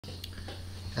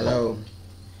Hello,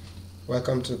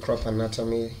 welcome to crop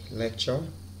anatomy lecture.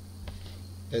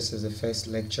 This is the first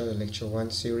lecture, the lecture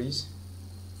 1 series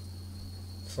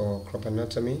for crop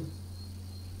anatomy,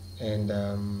 and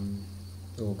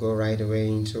we'll go right away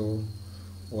into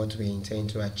what we intend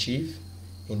to achieve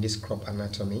in this crop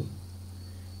anatomy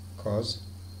course.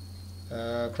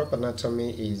 Crop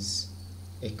anatomy is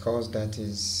a course that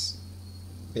is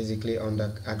basically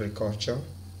under agriculture.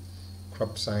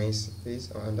 Crop science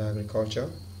is under agriculture,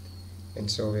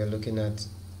 and so we are looking at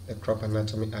the crop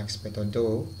anatomy aspect,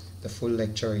 although the full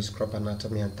lecture is crop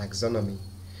anatomy and taxonomy,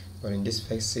 but in this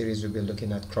first series we'll be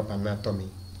looking at crop anatomy.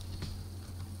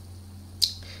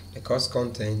 The course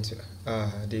content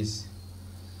are this: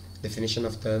 definition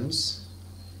of terms,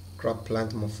 crop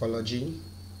plant morphology,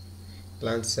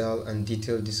 plant cell and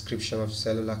detailed description of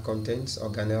cellular contents,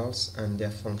 organelles and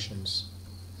their functions,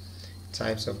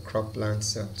 types of crop plant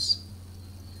cells,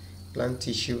 plant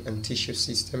tissue and tissue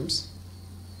systems,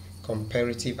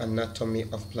 comparative anatomy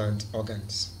of plant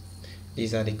organs.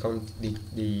 These are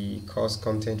the course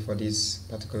content for this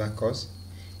particular course,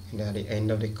 and at the end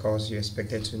of the course you're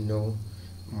expected to know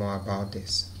more about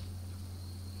this.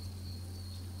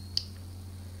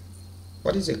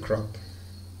 What is a crop?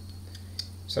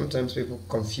 Sometimes people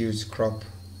confuse crop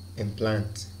and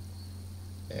plant,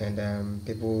 and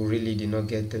people really do not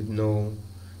get to know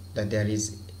that there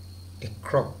is a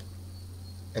crop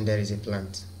and there is a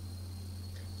plant.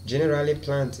 Generally,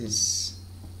 plant is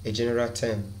a general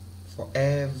term for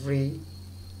everything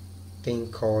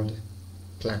called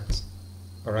plant.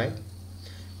 Alright?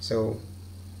 So,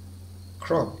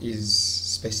 crop is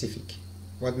specific.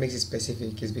 What makes it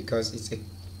specific is because it's a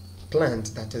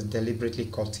plant that is deliberately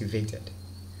cultivated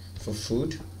for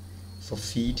food, for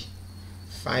feed,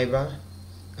 fiber,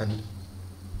 and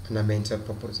ornamental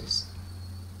purposes.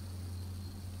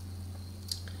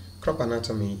 Crop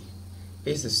anatomy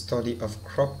is the study of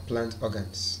crop plant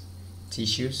organs,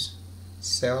 tissues,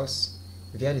 cells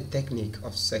via the technique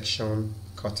of section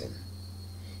cutting.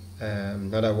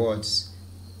 In other words,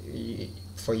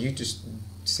 for you to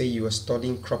say you are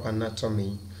studying crop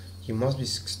anatomy, you must be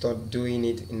doing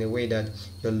it in a way that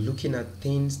you're looking at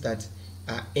things that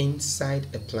are inside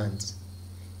a plant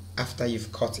after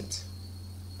you've cut it.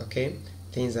 Okay?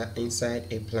 Things are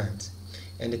inside a plant.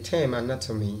 And the term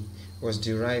anatomy was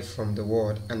derived from the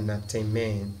word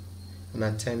anatemnen,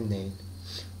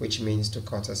 which means to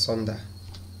cut asunder.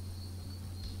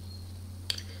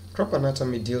 Crop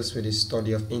anatomy deals with the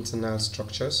study of internal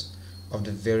structures of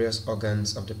the various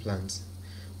organs of the plant,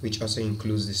 which also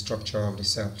includes the structure of the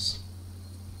cells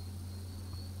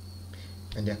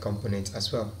and their components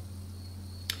as well.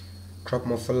 Crop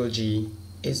morphology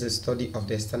is the study of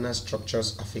the external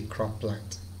structures of a crop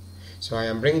plant. So I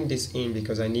am bringing this in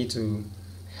because I need to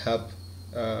help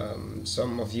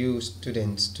some of you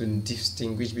students to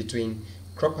distinguish between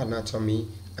crop anatomy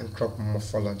and crop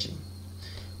morphology.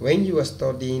 When you are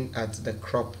studying at the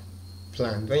crop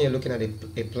plant, when you're looking at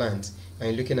a plant and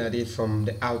you're looking at it from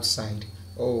the outside,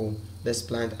 oh, this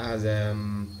plant has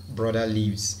broader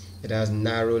leaves, it has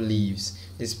narrow leaves,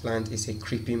 this plant is a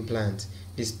creeping plant,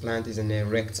 this plant is an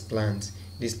erect plant,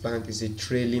 this plant is a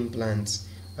trailing plant.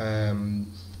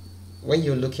 When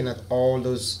you're looking at all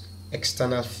those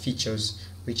external features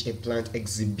which a plant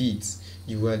exhibits,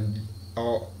 you are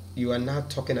now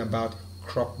talking about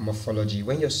crop morphology.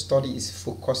 When your study is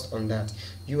focused on that,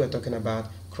 you are talking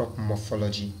about crop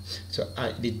morphology. So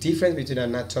the difference between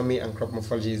anatomy and crop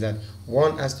morphology is that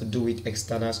one has to do with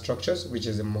external structures, which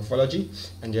is the morphology,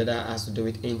 and the other has to do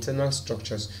with internal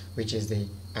structures, which is the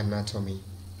anatomy.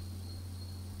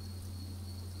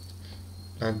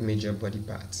 Plant major body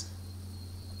parts.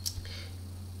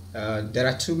 There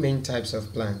are two main types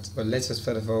of plants, but let's just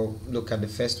first of all look at the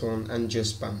first one,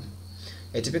 angiosperm.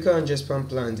 A typical angiosperm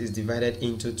plant is divided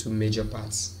into two major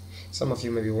parts. Some of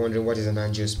you may be wondering what is an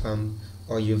angiosperm,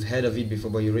 or you've heard of it before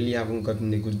but you really haven't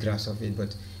gotten a good grasp of it.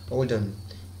 But hold on,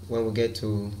 when we get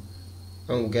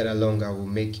along, I will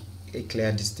make a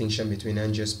clear distinction between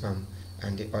angiosperm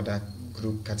and the other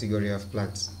group category of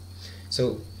plants.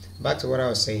 So back to what I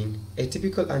was saying, a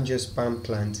typical angiosperm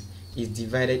plant is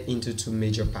divided into two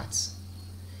major parts: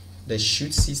 the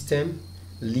shoot system,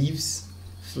 leaves,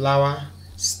 flower,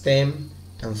 stem,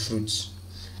 and fruits.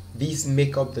 These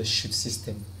make up the shoot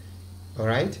system.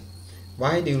 Alright?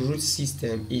 While the root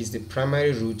system is the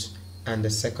primary root and the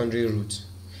secondary root.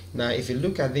 Now if you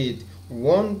look at it,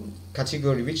 one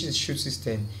category, which is shoot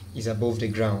system, is above the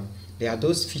ground. There are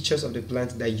those features of the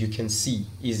plant that you can see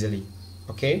easily.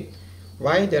 Okay?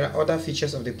 While there are other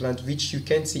features of the plant which you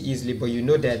can't see easily, but you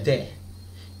know they're there,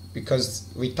 because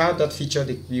without that feature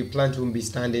the plant won't be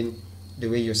standing the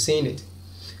way you're seeing it.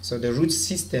 So the root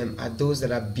system are those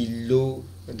that are below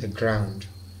the ground.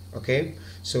 Okay,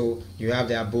 so you have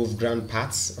the above ground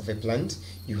parts of a plant,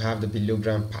 you have the below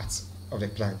ground parts of the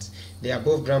plant. The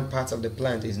above ground parts of the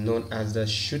plant is known as the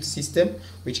shoot system,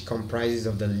 which comprises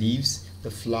of the leaves,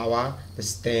 the flower, the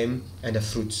stem, and the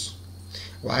fruits,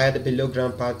 while the below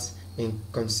ground parts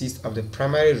consist of the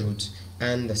primary root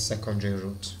and the secondary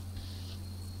root.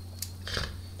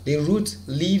 The root,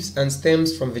 leaves, and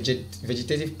stems from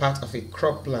vegetative part of a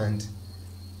crop plant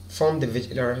form the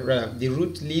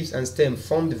root, leaves, and stem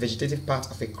form the vegetative part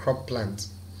of a crop plant.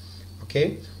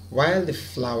 Okay, while the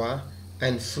flower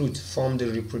and fruit form the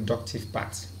reproductive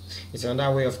part. It's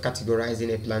another way of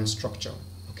categorizing a plant structure.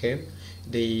 Okay,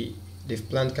 the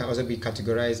plant can also be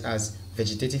categorized as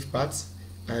vegetative parts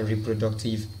and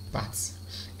reproductive parts,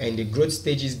 and the growth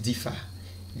stages differ.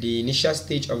 The initial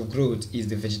stage of growth is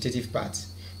the vegetative part,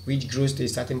 which grows to a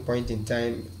certain point in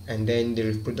time, and then the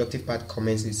reproductive part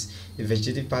commences. The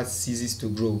vegetative part ceases to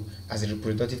grow as the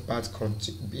reproductive part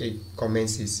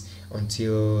commences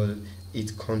until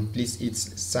it completes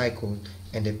its cycle.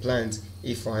 And the plant,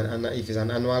 if it's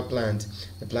an annual plant,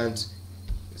 the plant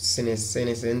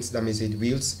senescence, that means it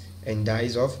wilts and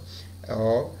dies off.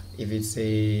 Or if it's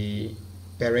a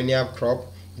perennial crop,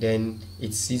 then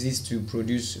it ceases to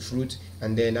produce fruit,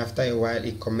 and then after a while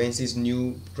it commences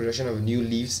new production of new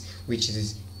leaves, which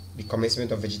is the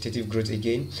commencement of vegetative growth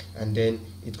again, and then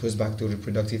it goes back to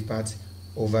reproductive part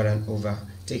over and over.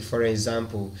 Take for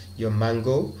example your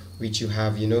mango, which you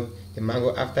have, the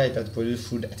mango, after it has produced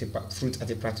fruit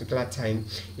at a particular time,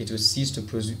 it will cease to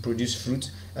produce fruit,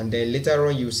 and then later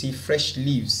on you see fresh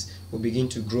leaves will begin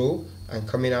to grow and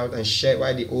coming out and shed,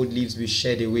 while the old leaves will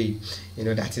shed away.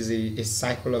 That is a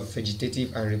cycle of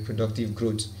vegetative and reproductive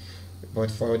growth.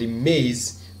 But for the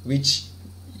maize, which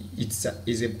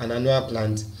is an annual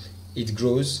plant, it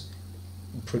grows,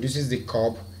 produces the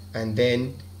cob, and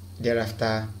then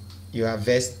thereafter you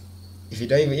harvest. If you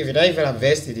don't even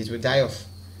harvest it, it will die off.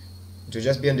 It will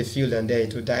just be on the field, and then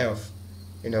it will die off.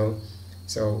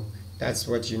 So that's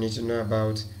what you need to know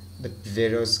about the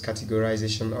various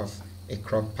categorization of a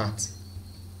crop part.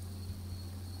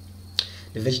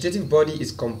 The vegetative body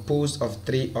is composed of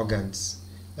 3 organs,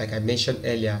 like I mentioned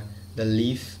earlier: the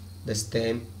leaf, the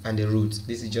stem, and the root.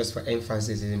 This is just for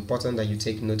emphasis. It's important that you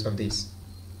take note of this.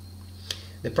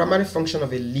 The primary function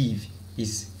of a leaf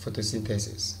is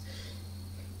photosynthesis.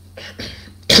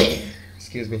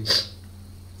 Excuse me.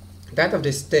 That of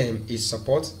the stem is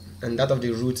support, and that of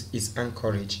the root is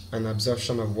anchorage and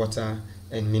absorption of water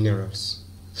and minerals.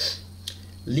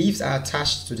 Leaves are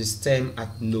attached to the stem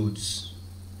at nodes,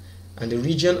 and the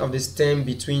region of the stem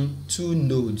between 2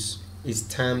 nodes is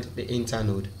termed the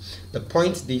internode. The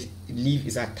point the leaf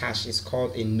is attached is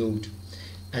called a node,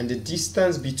 and the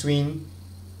distance between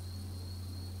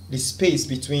the space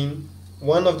between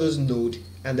one of those nodes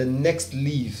and the next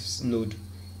leaf's node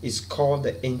is called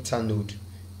the internode.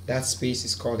 That space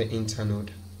is called the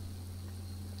internode.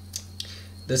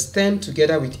 The stem,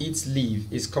 together with its leaf,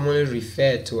 is commonly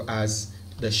referred to as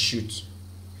the shoot.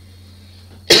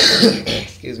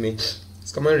 Excuse me.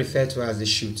 It's commonly referred to as the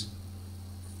shoot.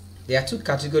 There are 2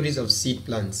 categories of seed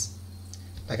plants.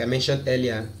 Like I mentioned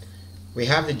earlier, we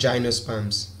have the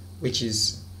gymnosperms, which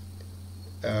is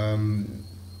from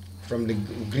the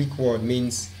Greek word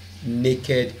means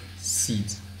naked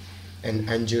seed, and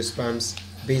angiosperms,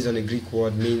 based on the Greek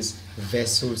word, means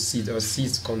vessel seed, or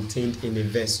seeds contained in a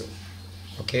vessel.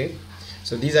 Okay,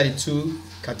 so these are the 2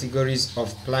 categories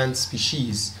of plant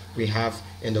species we have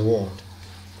in the world.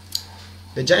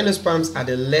 The gymnosperms are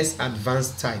the less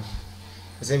advanced type.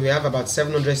 I say we have about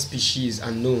 700 species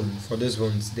are known for those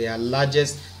ones. The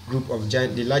largest group of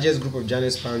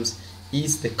gymnosperms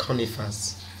is the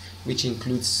conifers, which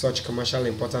includes such commercial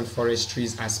important forest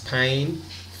trees as pine,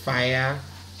 fir,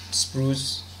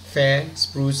 spruce,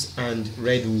 and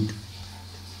redwood.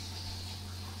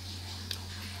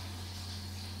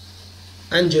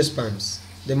 Angiosperms,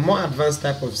 the more advanced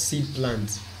type of seed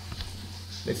plant.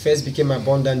 They first became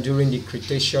abundant during the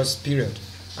Cretaceous period,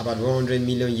 about 100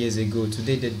 million years ago.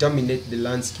 Today they dominate the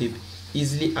landscape,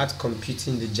 easily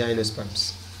outcompeting the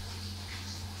gymnosperms.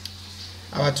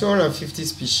 About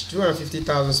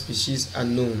 250,000 species are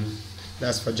known.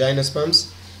 That's for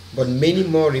gymnosperms, but many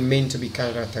more remain to be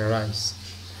characterized.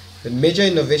 The major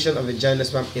innovation of the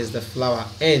gymnosperm is the flower,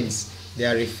 hence they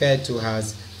are referred to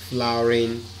as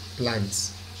flowering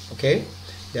plants. Okay,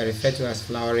 they are referred to as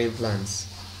flowering plants.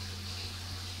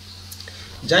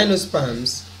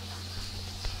 Gymnosperms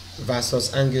versus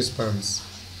angiosperms.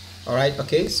 Alright,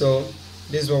 okay, so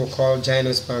this is what we call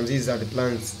gymnosperms. These are the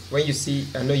plants. When you see,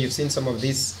 I know you've seen some of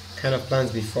these kind of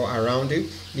plants before around you.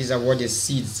 These are what the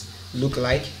seeds look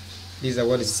like. These are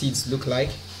what the seeds look like.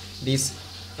 These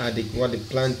are what the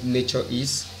plant nature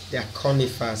is. They are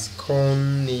conifers.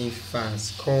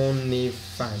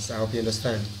 I hope you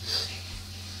understand.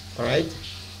 Alright.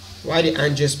 Why the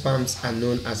angiosperms are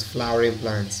known as flowering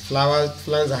plants. Plants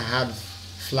that have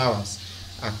flowers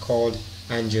are called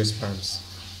angiosperms.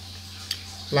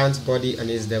 Plant body and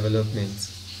its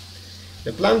development.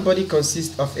 The plant body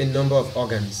consists of a number of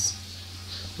organs.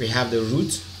 We have the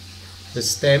root, the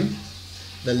stem,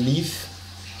 the leaf,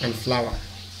 and flower.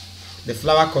 The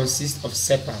flower consists of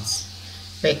sepals,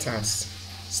 petals,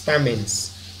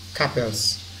 stamens,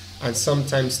 carpels, and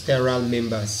sometimes sterile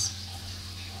members.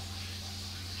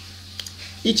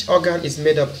 Each organ is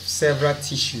made up of several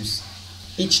tissues.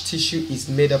 Each tissue is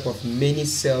made up of many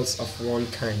cells of one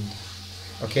kind.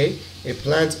 Okay, a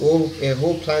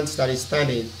whole plant that is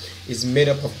standing is made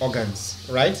up of organs,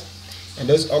 right? And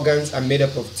those organs are made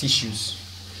up of tissues,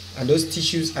 and those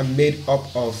tissues are made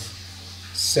up of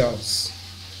cells.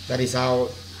 That is how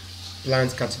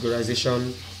plant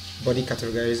categorization, body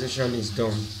categorization is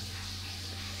done.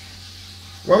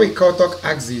 When we talk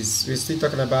axis, we're still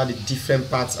talking about the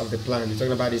different parts of the plant. We're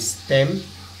talking about the stem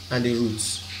and the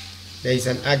roots. There is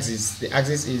an axis. The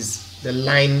axis is the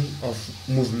line of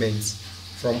movement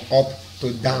from up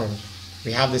to down.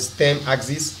 We have the stem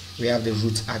axis, we have the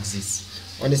root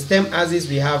axis. On the stem axis,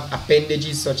 we have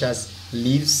appendages such as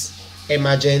leaves,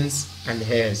 emergence, and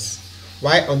hairs.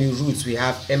 While on the roots, we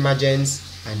have emergence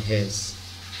and hairs.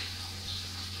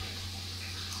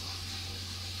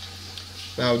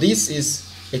 Now, this is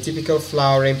a typical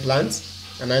flowering plant,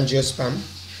 an angiosperm.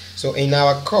 So in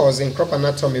our course in crop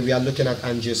anatomy, we are looking at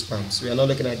angiosperms. We are not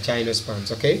looking at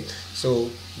gymnosperms, okay?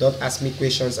 So don't ask me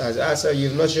questions as, sir,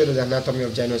 you've not showed the anatomy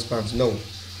of gymnosperms. No,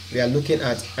 we are looking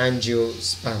at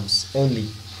angiosperms only,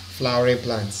 flowering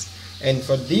plants. And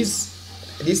for this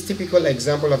typical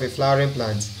example of a flowering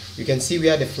plant, you can see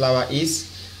where the flower is.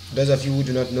 Those of you who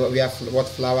do not know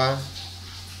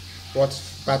what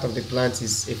part of the plant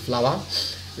is a flower,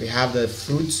 we have the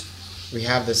fruit, we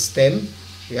have the stem,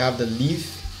 we have the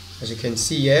leaf, as you can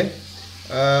see here.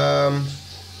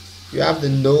 You have the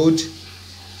node.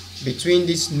 Between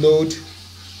this node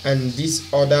and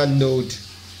this other node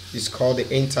is called the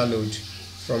internode.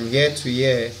 From here to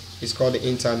here is called the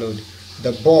internode.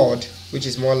 The bud, which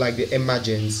is more like the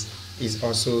emergence, is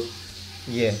also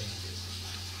here.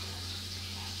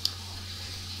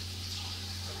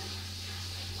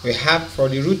 We have, for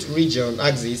the root region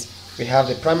axis, we have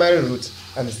the primary root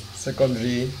and the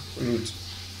secondary root.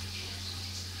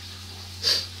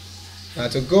 Now,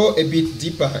 to go a bit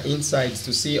deeper inside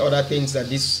to see other things that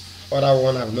this other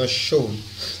one have not shown.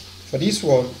 For this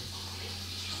one,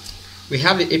 we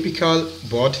have the apical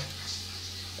bud.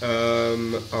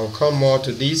 I'll come more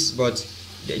to this, but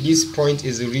this point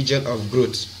is the region of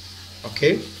growth.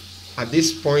 Okay, at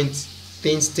this point,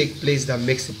 things take place that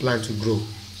makes the plant to grow.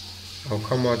 I'll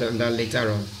come more on that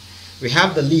later on. We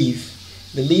have the leaf.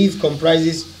 The leaf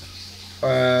comprises.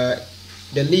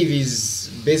 The leaf is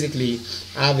basically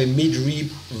have a midrib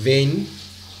vein,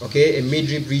 okay, a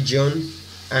midrib region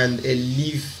and a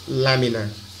leaf lamina.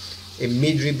 A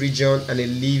midrib region and a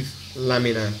leaf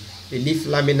lamina. The leaf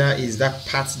lamina is that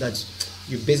part that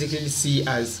you basically see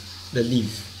as the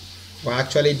leaf, but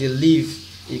actually the leaf,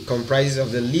 it comprises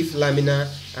of the leaf lamina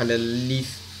and the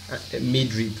leaf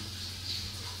midrib.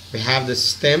 We have the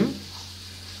stem.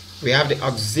 We have the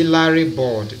axillary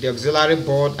bud. The axillary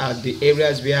bud are the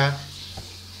areas where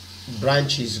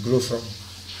branches grow from.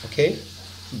 Okay,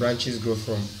 branches grow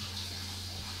from,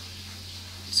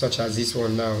 such as this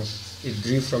one now. It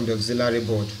grew from the axillary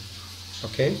bud.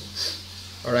 Okay,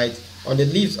 all right. On the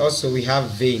leaves also we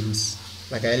have veins,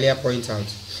 like I earlier pointed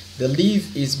out. The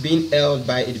leaf is being held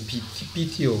by a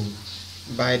petiole,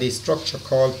 by the structure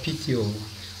called petiole,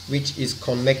 which is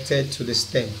connected to the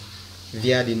stem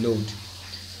via the node.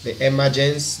 The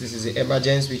emergence, this is the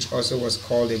emergence, which also was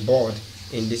called a bud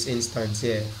in this instance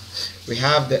here. We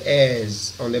have the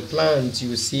hairs. On the plant, you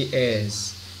will see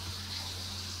hairs.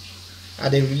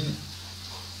 At the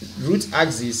root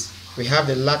axis, we have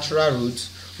the lateral root,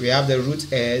 we have the root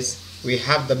hairs, we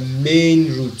have the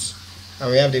main root,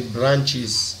 and we have the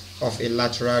branches of a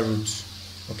lateral root.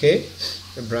 Okay?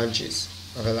 The branches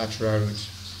of a lateral root.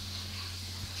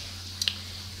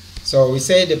 So we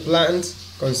say the plant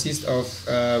consists of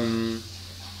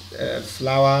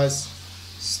flowers,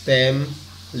 stem,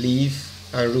 leaf,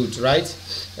 and root, right?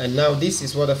 And now this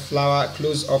is what a flower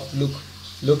close up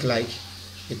look like.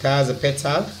 It has a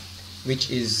petal, which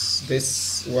is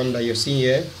this one that you're seeing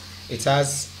here. It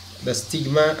has the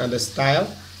stigma and the style.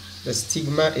 The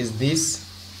stigma is this,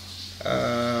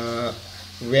 where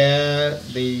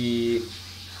the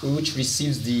which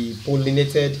receives the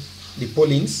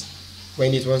pollens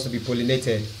when it wants to be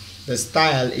pollinated. The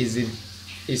style is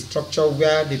a structure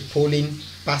where the pollen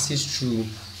passes through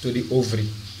to the ovary.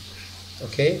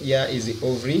 Okay, here is the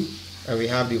ovary, and we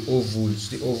have the ovules.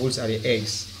 The ovules are the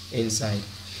eggs inside.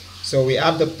 So we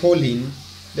have the pollen.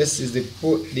 This is the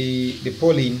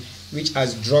pollen which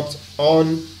has dropped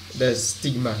on the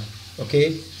stigma,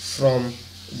 okay, from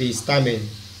the stamen.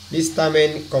 This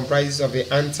stamen comprises of the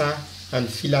anther and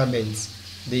filaments.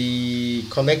 The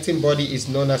connecting body is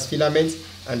known as filament,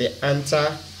 and the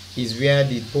anther is where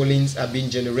the pollens are being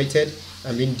generated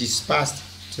and being dispersed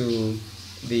to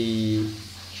the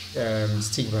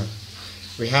stigma.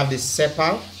 We have the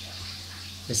sepal.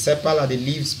 The sepal are the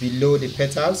leaves below the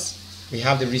petals. We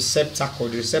have the receptacle.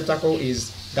 The receptacle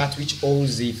is that which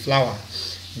holds the flower,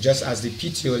 just as the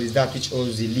petiole is that which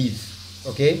holds the leaf.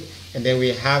 Okay, and then we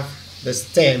have the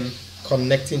stem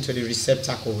connecting to the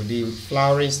receptacle, the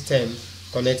flowering stem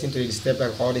connecting to the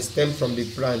receptacle, or the stem from the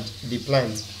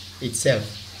plant itself,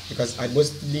 because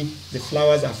mostly the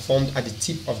flowers are formed at the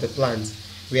tip of the plant,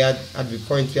 where at the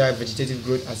point where vegetative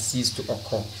growth has ceased to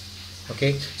occur.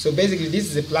 Okay, so basically this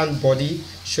is a plant body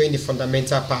showing the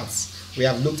fundamental parts. We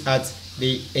have looked at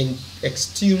the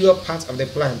exterior part of the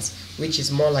plant, which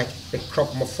is more like the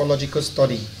crop morphological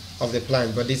study of the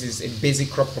plant, but this is a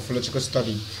basic crop morphological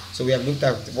study. So we have looked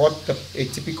at what a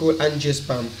typical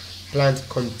angiosperm plant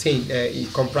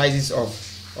it comprises of.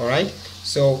 All right,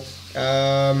 so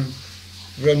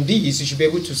from these you should be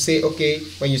able to say, okay,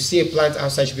 when you see a plant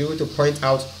outside, you should be able to point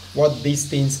out what these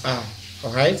things are.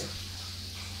 All right,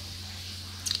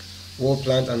 whole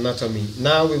plant anatomy.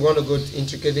 Now we want to go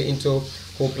intricately into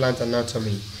whole plant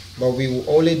anatomy, but we will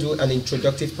only do an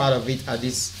introductory part of it at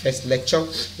this first lecture.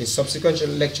 In subsequent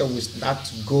lecture, we'll start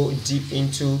to go deep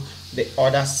into the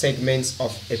other segments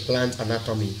of a plant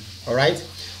anatomy. All right,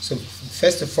 so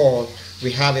first of all,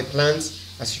 we have a plant.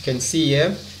 As you can see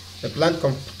here, the plant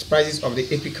comprises of the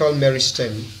apical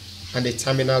meristem and the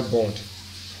terminal bud.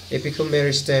 Apical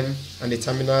meristem and the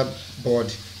terminal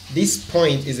bud. This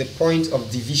point is a point of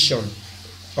division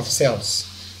of cells.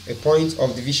 A point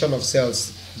of division of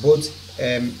cells, both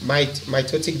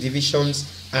mitotic divisions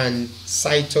and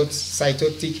cytotic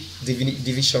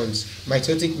divisions.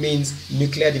 Mitotic means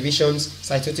nuclear divisions,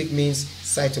 cytotic means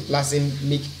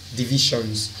cytoplasmic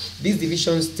divisions. These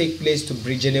divisions take place to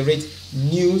regenerate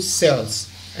new cells,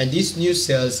 and these new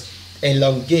cells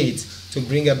elongate to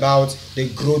bring about the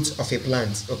growth of a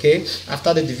plant. Okay,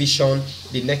 after the division,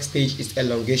 the next stage is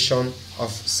elongation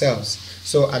of cells.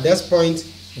 So at this point,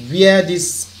 where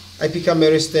these apical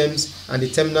meristems and the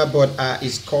terminal bud are,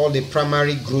 is called the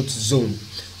primary growth zone.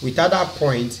 Without that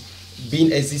point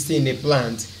being existing in a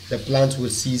plant, the plant will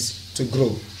cease to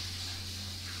grow.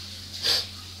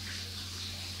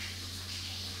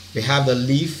 We have the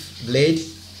leaf blade,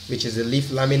 which is the leaf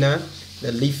lamina,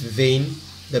 the leaf vein,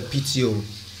 the petiole.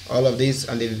 All of this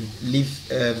and the leaf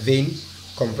vein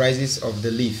comprises of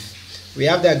the leaf. We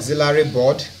have the axillary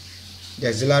bud. The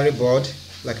axillary bud,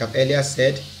 like I've earlier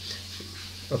said.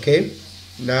 Okay,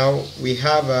 now we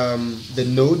have the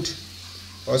node,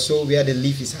 also where the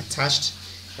leaf is attached,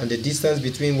 and the distance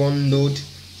between one node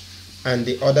and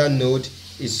the other node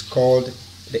is called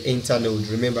the internode.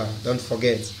 Remember, don't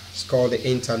forget, it's called the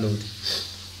internode.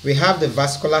 We have the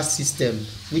vascular system,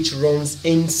 which runs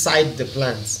inside the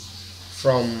plant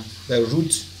from the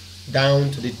root down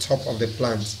to the top of the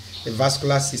plant. The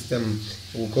vascular system,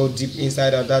 will go deep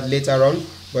inside of that later on,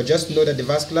 but just know that the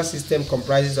vascular system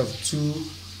comprises of two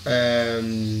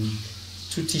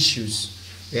tissues.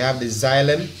 We have the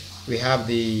xylem, we have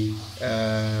the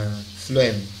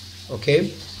phloem.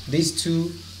 Okay, these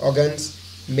two organs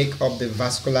make up the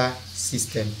vascular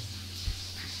system.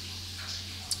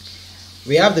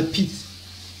 We have the pith,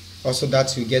 also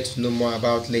that we get to know more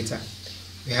about later.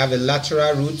 We have the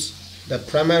lateral root, the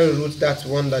primary root, that's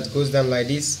one that goes down like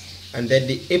this, and then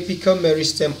the apical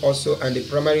meristem also, and the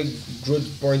primary growth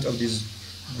point of this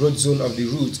growth zone of the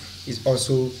root is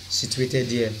also situated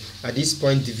here. At this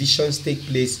point, divisions take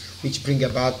place which bring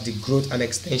about the growth and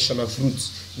extension of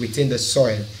roots within the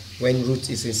soil when root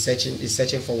is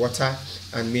searching for water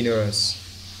and minerals.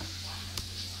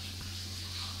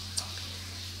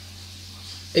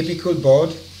 Apical bud,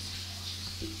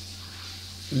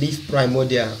 leaf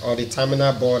primordia, or the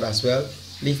terminal bud as well.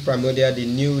 Leaf primordia, the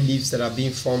new leaves that are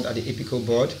being formed at the apical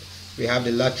bud. We have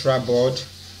the lateral bud.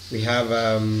 We have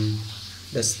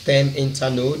the stem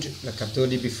internode, like I've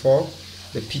told you before,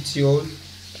 the petiole.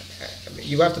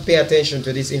 You have to pay attention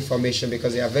to this information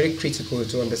because they are very critical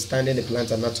to understanding the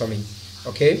plant anatomy,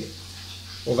 okay,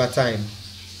 over time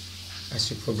as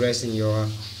you progress in your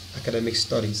academic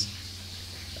studies.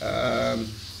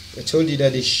 I told you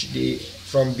that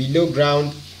from below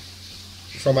ground,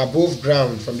 from above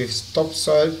ground, from the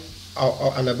topsoil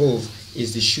and above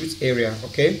is the shoot area.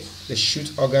 Okay, the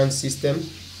shoot organ system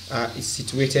is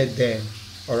situated there.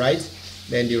 All right,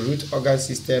 then the root organ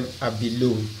system are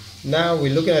below. Now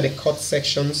we're looking at the cut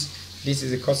sections. This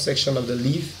is the cut section of the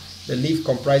leaf. The leaf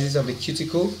comprises of the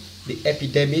cuticle, the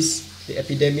epidermis. The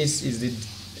epidermis is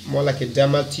more like a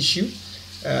dermal tissue.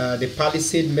 The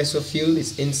palisade mesophyll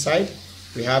is inside.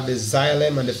 We have the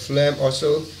xylem and the phloem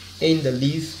also in the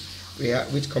leaf,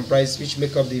 which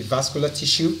make up the vascular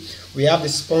tissue. We have the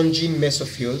spongy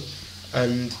mesophyll,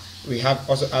 and we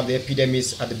also have the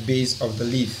epidermis at the base of the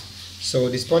leaf. So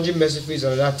the spongy mesophyll is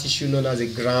another tissue known as a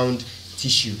ground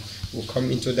tissue. We'll come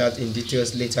into that in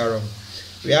details later on.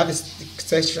 We have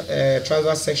the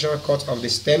transverse sectional cut of the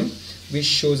stem, which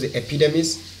shows the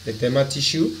epidermis, the dermal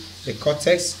tissue, the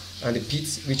cortex, and the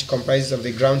pith, which comprises of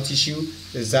the ground tissue,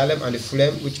 the xylem and the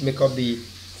phloem, which make up the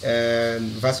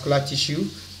vascular tissue,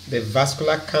 the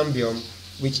vascular cambium,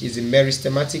 which is the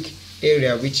meristematic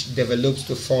area which develops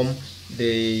to form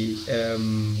the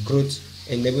growth,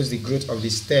 enables the growth of the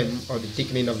stem or the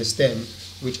thickening of the stem,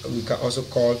 which we can also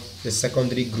call the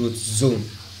secondary growth zone.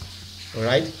 All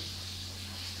right.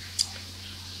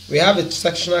 We have a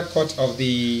sectional cut of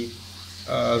the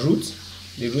root.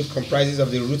 The root comprises of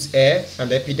the root hair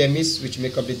and the epidermis, which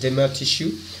make up the dermal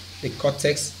tissue. The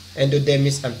cortex,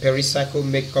 endodermis, and pericycle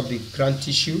make up the ground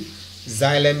tissue.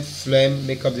 Xylem, phloem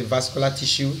make up the vascular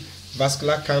tissue.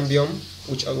 Vascular cambium,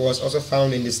 which was also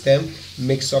found in the stem,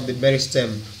 makes up the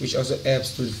meristem, which also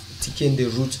helps to thicken the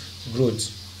root growth.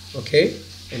 Okay,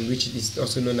 and which is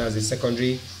also known as the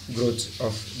secondary growth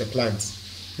of the plant.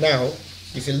 Now,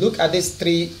 if you look at these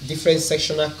three different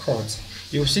sectional cuts,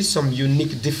 you'll see some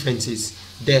unique differences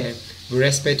there with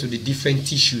respect to the different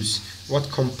tissues, what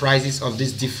comprises of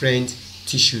these different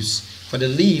tissues. For the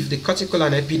leaf, the cuticle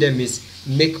and epidermis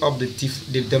make up the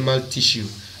dermal tissue.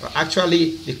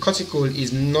 Actually, the cuticle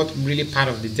is not really part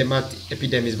of the dermal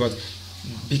epidermis, but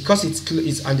because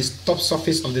it's on the top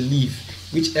surface of the leaf,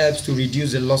 which helps to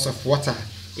reduce the loss of water,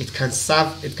 it can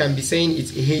be saying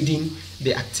it's aiding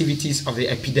the activities of the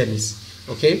epidermis.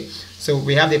 Okay, so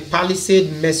we have the palisade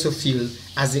mesophyll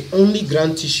as the only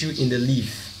ground tissue in the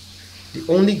leaf,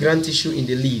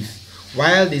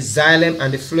 while the xylem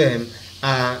and the phloem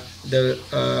are the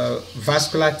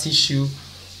vascular tissue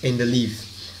in the leaf.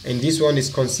 And this one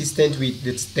is consistent with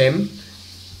the stem,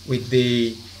 with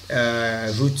the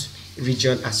root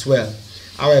region as well.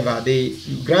 However, the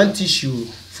ground tissue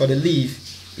for the leaf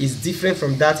is different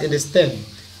from that in the stem.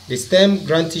 The stem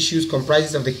ground tissue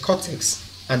comprises of the cortex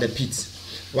and the pith,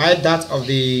 while that of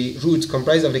the root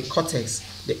comprises of the cortex,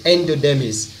 the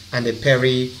endodermis, and the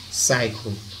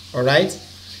pericycle. All right.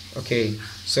 Okay,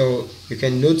 so you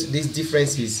can note these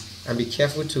differences and be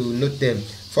careful to note them.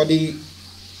 For the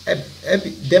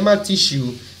dermal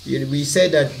tissue, we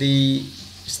said that the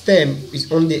stem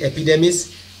is only the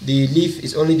epidermis, the leaf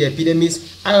is only the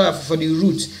epidermis. However, for the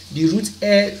root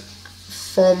hair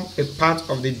form a part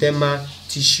of the dermal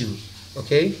tissue.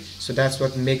 Okay, so that's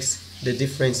what makes the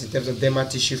difference in terms of dermal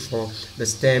tissue for the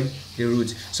stem, the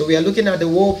root. So we are looking at the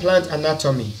whole plant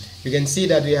anatomy. You can see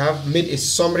that we have made a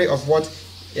summary of what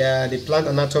the plant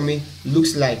anatomy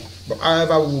looks like. But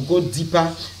however, we will go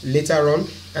deeper later on,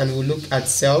 and we'll look at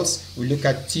cells, we'll look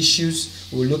at tissues,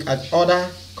 we'll look at other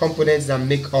components that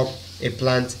make up a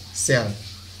plant cell.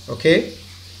 Okay,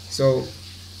 so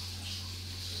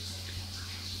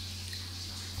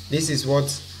this is what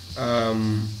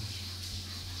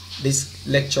this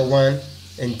lecture 1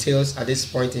 entails at this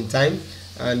point in time.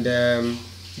 And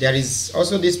there is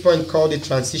also this point called the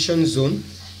transition zone.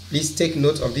 Please take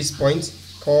note of this point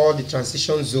called the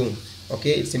transition zone.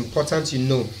 Okay, it's important you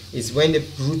know. It's when the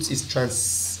root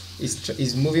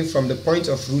is moving from the point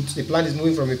of root, the plant is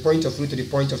moving from the point of root to the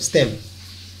point of stem.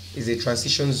 It's a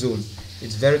transition zone.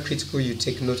 It's very critical you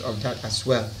take note of that as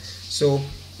well. So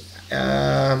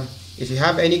if you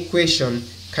have any question,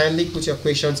 kindly put your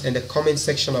questions in the comment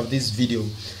section of this video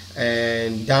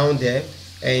and down there,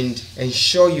 and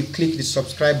ensure you click the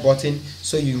subscribe button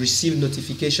so you receive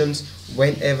notifications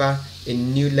whenever a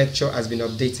new lecture has been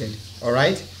updated. All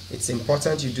right, it's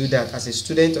important you do that. As a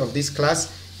student of this class,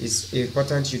 it's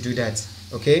important you do that.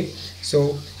 Okay,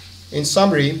 so in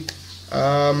summary,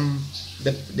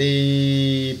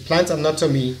 the plant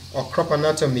anatomy or crop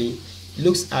anatomy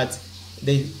looks at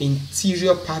the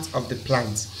interior part of the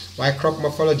plant, while crop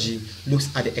morphology looks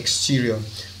at the exterior.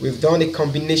 We've done a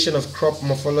combination of crop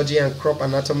morphology and crop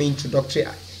anatomy introductory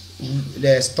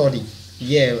study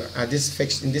here at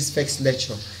in this first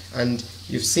lecture, and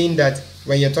you've seen that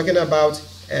when you're talking about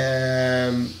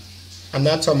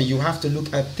anatomy, you have to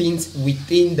look at things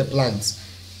within the plant.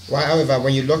 However,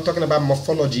 when you're talking about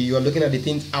morphology, you are looking at the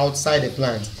things outside the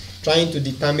plant, trying to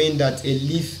determine that a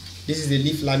leaf, this is a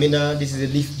leaf lamina, this is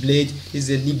a leaf blade, this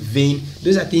is a leaf vein.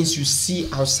 Those are things you see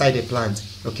outside the plant.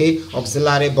 Okay,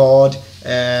 auxiliary bud,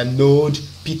 node,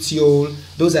 petiole,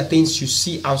 those are things you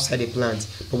see outside the plant.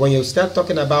 But when you start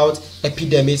talking about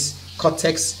epidermis,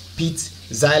 cortex, pit,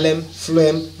 xylem,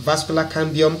 phloem, vascular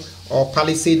cambium, or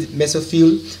palisade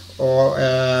mesophyll, or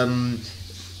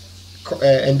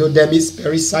endodermis,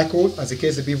 pericycle, as the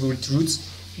case of people with roots,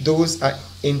 those are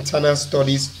internal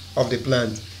studies of the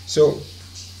plant. So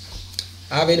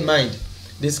have in mind,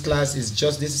 this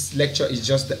lecture is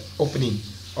just the opening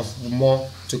of more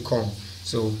to come.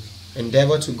 So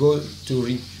endeavor to go through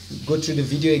the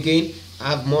video again,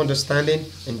 have more understanding,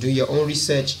 and do your own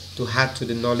research to add to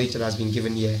the knowledge that has been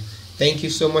given here. Thank you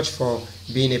so much for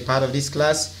being a part of this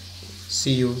class.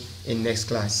 See you in next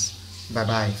class. Bye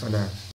bye for now.